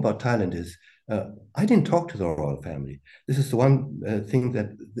 the thing about Thailand is, I didn't talk to the royal family. This is the one thing that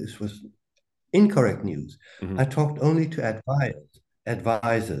this was incorrect news. Hmm. I talked only to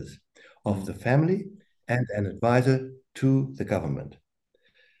advisors of the family and an advisor to the government.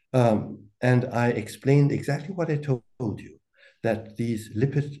 And I explained exactly what I told you, that these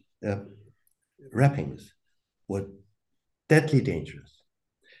lipid wrappings were deadly dangerous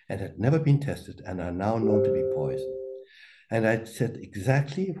and had never been tested and are now known to be poison. And I said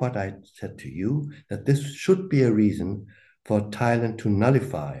exactly what I said to you, that this should be a reason for Thailand to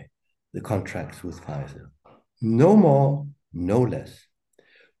nullify the contracts with Pfizer. No more, no less.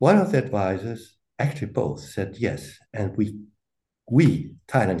 One of the advisors, actually both, said yes, and we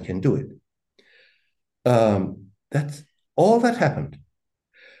Thailand can do it. That's all that happened.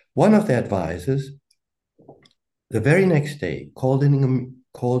 One of the advisors, the very next day, called in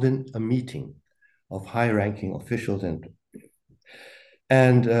a meeting of high-ranking officials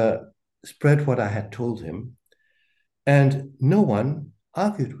and spread what I had told him, and no one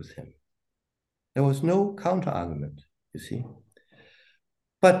argued with him. There was no counter-argument, you see.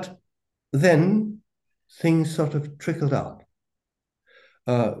 But then things sort of trickled out.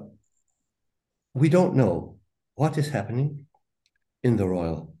 We don't know what is happening in the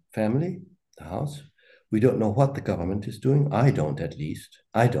royal family, the house. We don't know what the government is doing. I don't, at least.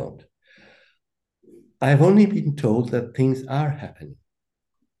 I don't. I've only been told that things are happening,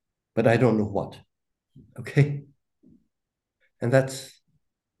 but I don't know what. Okay? And that's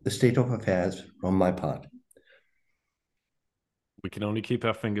the state of affairs from my part. We can only keep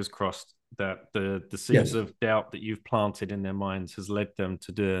our fingers crossed that the seeds Yes. of doubt that you've planted in their minds has led them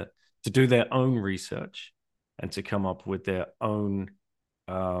to do their own research and to come up with their own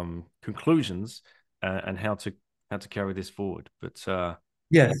conclusions and how to carry this forward. But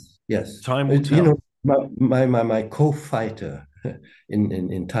Yes, yes. time will You tell. know, my co-fighter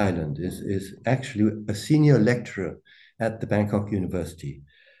in Thailand is actually a senior lecturer at the Bangkok University.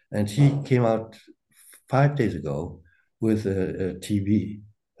 And he came out 5 days ago with a TV,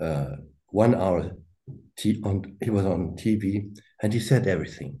 1 hour he was on TV, and he said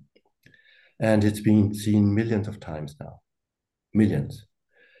everything. And it's been seen millions of times now, millions.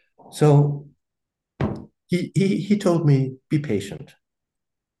 So he told me, be patient,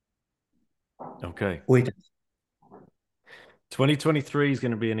 Okay. wait. 2023 is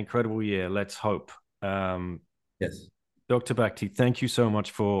going to be an incredible year. Let's hope. Yes. Dr. Bhakti, thank you so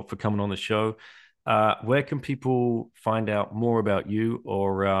much for coming on the show. Where can people find out more about you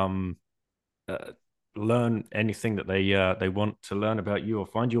or learn anything that they want to learn about you or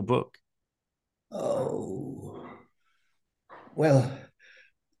find your book? Oh, well,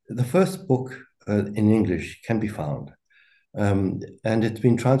 the first book in English can be found. And it's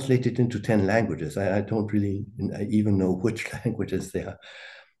been translated into 10 languages. I don't really even know which languages they are.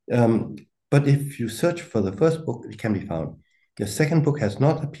 But if you search for the first book, it can be found. The second book has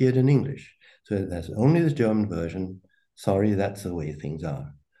not appeared in English, so there's only the German version. Sorry, that's the way things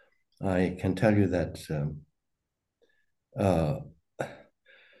are. I can tell you that uh,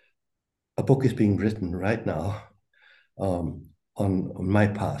 a book is being written right now on my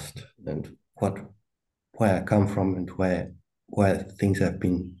past and where I come from and where things have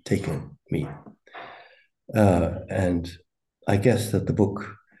been taking me. And I guess that the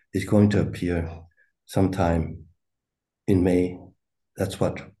book is going to appear sometime in May. That's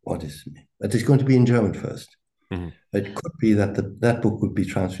what is. But it's going to be in German first. Mm-hmm. It could be that that book would be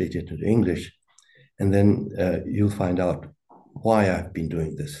translated into English, and then you'll find out why I've been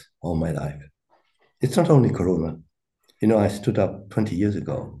doing this all my life. It's not only Corona. You know, I stood up 20 years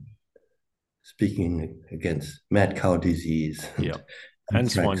ago speaking against mad cow disease and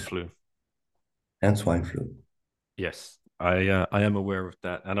swine flu. And swine flu. Yes, I am aware of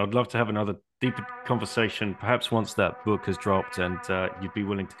that. And I'd love to have another deeper conversation, perhaps once that book has dropped and you'd be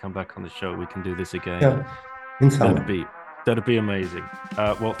willing to come back on the show. We can do this again. Yeah, in summer. That'd be amazing.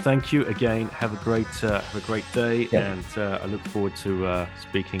 Well, thank you again. Have a great day, yeah. And I look forward to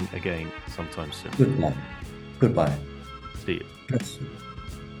speaking again sometime soon. Goodbye. See you. Yes.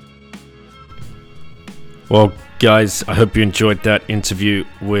 Well, guys, I hope you enjoyed that interview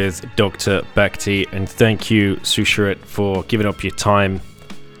with Dr. Bhakti, and thank you, Sucharit, for giving up your time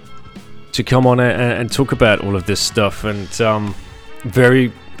to come on and talk about all of this stuff. And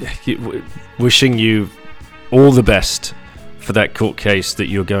very wishing you all the best for that court case that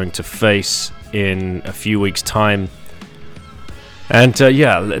you're going to face in a few weeks' time. And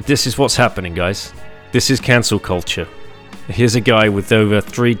this is what's happening, guys. This is cancel culture. Here's a guy with over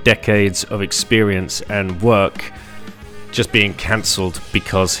 3 decades of experience and work just being cancelled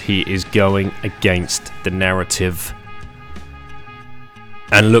because he is going against the narrative.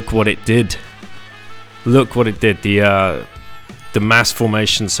 And look what it did. Look what it did. The mass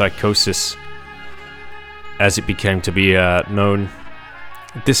formation psychosis, as it became to be known.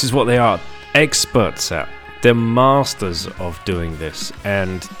 This is what they are experts at. They're masters of doing this.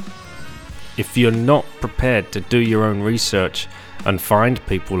 And if you're not prepared to do your own research and find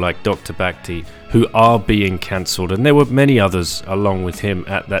people like Dr. Bhakti who are being cancelled, and there were many others along with him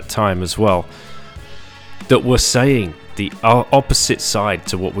at that time as well, that were saying the opposite side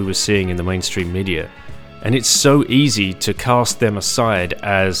to what we were seeing in the mainstream media. And it's so easy to cast them aside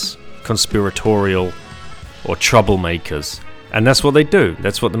as conspiratorial or troublemakers. And that's what they do.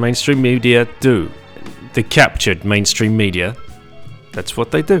 That's what the mainstream media do. The captured mainstream media, that's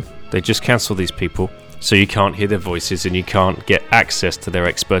what they do. They just cancel these people so you can't hear their voices and you can't get access to their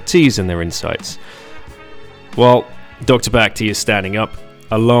expertise and their insights. Well, Dr. Bhakti is standing up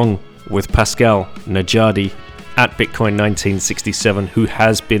along with Pascal Najadi at Bitcoin 1967, who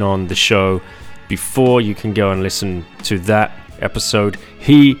has been on the show before. You can go and listen to that episode.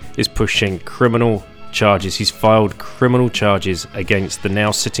 He is pushing criminal charges. He's filed criminal charges against the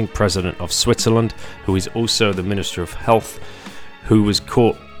now sitting president of Switzerland, who is also the Minister of Health, who was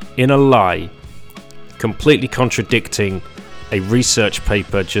caught in a lie, completely contradicting a research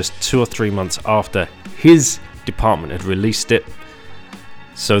paper just 2 or 3 months after his department had released it.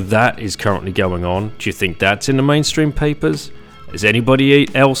 So that is currently going on. Do you think that's in the mainstream papers? Is anybody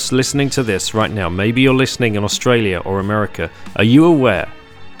else listening to this right now? Maybe you're listening in Australia or America. Are you aware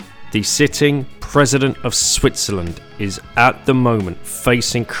the sitting president of Switzerland is at the moment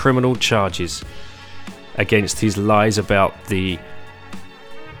facing criminal charges against his lies about the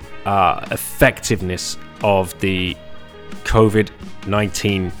effectiveness of the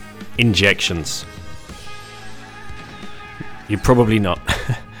COVID-19 injections? You're probably not.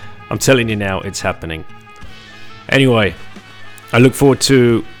 I'm telling you now, it's happening. Anyway, I look forward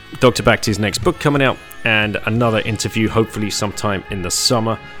to Dr. Bhakti's next book coming out and another interview hopefully sometime in the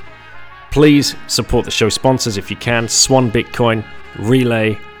summer. Please support the show sponsors if you can. Swan Bitcoin,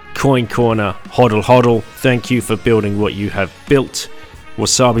 Relay, Coin Corner, Hodl Hodl. Thank you for building what you have built.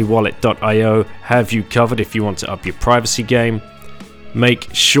 WasabiWallet.io have you covered if you want to up your privacy game.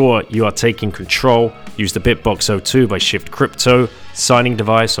 Make sure you are taking control. Use the BitBox02 by Shift Crypto, signing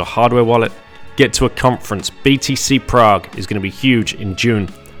device or hardware wallet. Get to a conference. BTC Prague is going to be huge in June.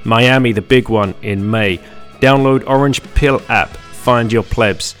 Miami, the big one, in May. Download Orange Pill app. Find your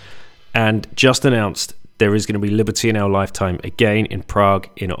plebs. And just announced, there is going to be Liberty in Our Lifetime again in Prague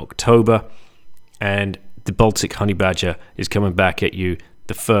in October. And the Baltic Honey Badger is coming back at you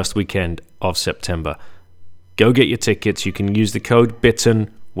the first weekend of September. Go get your tickets. You can use the code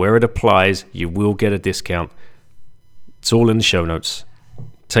BITTEN where it applies. You will get a discount. It's all in the show notes.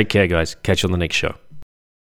 Take care, guys. Catch you on the next show.